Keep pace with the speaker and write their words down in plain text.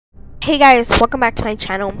Hey guys, welcome back to my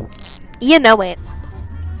channel. You know it.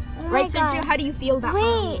 Oh Right, God. Sergio? How do you feel about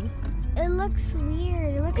Halloween? It looks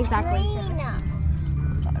weird. It looks Exactly. green.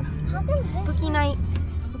 How come Spooky night.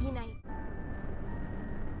 Spooky night.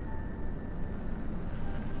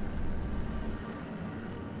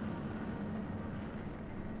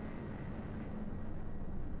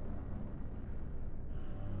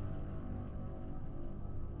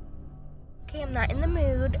 Okay, I'm not in the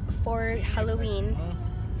mood for Halloween,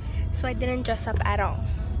 so I didn't dress up at all.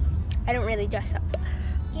 I don't really dress up.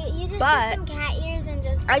 You just But put some cat ears and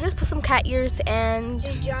I just put some cat ears and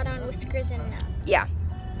just jot on whiskers and nose. yeah.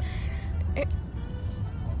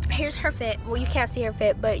 Here's her fit. Well, you can't see her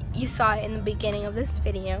fit, but you saw it in the beginning of this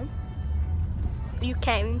video. You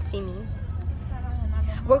can't even see me.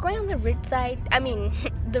 We're going on the rich side. I mean,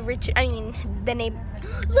 the name.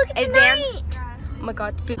 Look at the Advanced. night. Oh my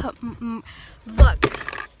God. Look.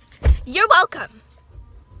 You're welcome.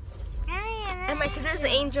 And my sister's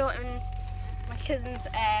Angel and my cousin's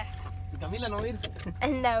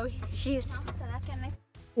and no, she's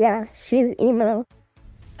she's emo.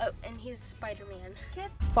 Oh, and he's Spider-Man.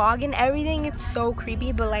 Fog and everything, it's so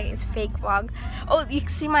creepy, but like it's fake fog. Oh, you can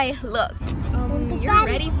see my look. You're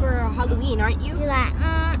ready for Halloween, aren't you?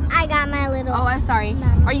 I got my little. Oh, I'm sorry.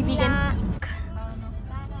 Are you vegan?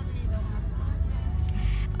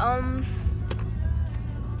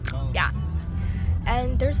 Yeah.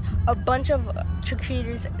 And there's a bunch of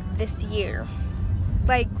trick-or-treaters this year.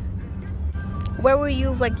 Like, where were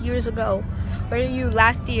you like years ago? Where were you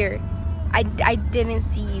last year? I didn't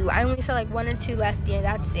see you. I only saw like 1 or 2 last year.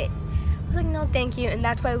 That's it. I was like, no, thank you. And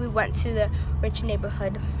that's why we went to the rich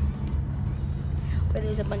neighborhood where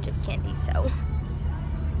there's a bunch of candy. So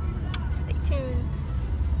stay tuned.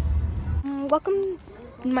 Welcome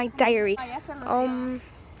to my diary.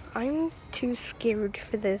 I'm too scared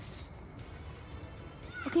for this.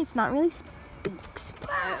 Okay, it's not really spooks, but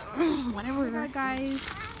whatever, guys.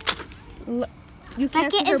 Look, you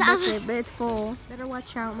can't see her birthday, but it's full. Better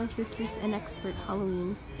watch out. My sister's an expert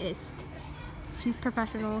Halloweenist. She's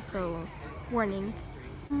professional, so warning.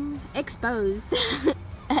 Exposed.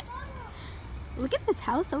 Look at this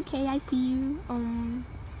house. Okay, I see you.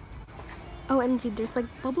 Oh, and there's like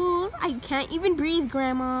bubbles. I can't even breathe,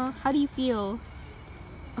 Grandma. How do you feel?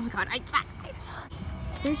 Oh my God, I suck.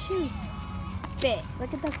 Their shoes. Fit.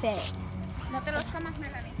 Look at the fit.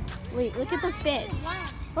 Wait, look at the fit.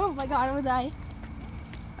 Oh my God, I'm gonna die.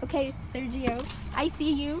 Okay, Sergio, I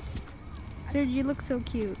see you. Sergio looks so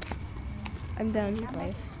cute. I'm done.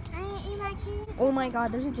 Bye. Oh my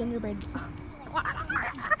God, there's a gingerbread.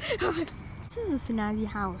 This is a snazzy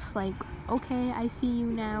house. Like, okay, I see you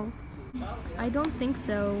now. I don't think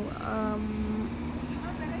so.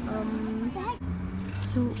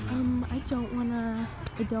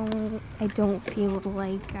 I don't feel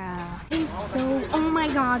like, so, oh my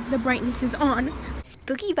God, the brightness is on.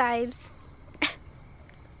 Spooky vibes. I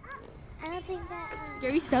don't think that.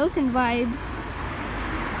 Gary Stelson vibes.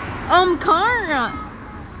 Cara.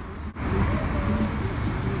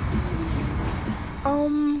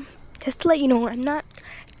 Just to let you know, I'm not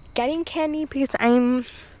getting candy because I'm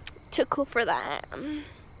too cool for that.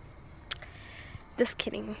 Just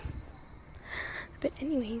kidding. But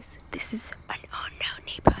anyways, this is an unknown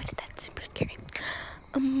neighborhood. That's super scary.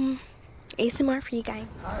 ASMR for you guys.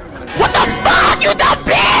 What the fuck, you dumb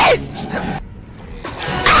bitch!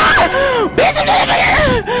 Ah! Bitch, I'm gonna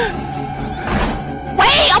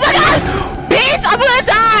wait, oh my God! Bitch, I'm gonna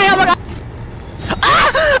die! Oh my God!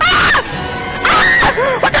 Ah! Ah!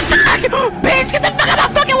 Ah! What the fuck? Bitch, get the fuck out of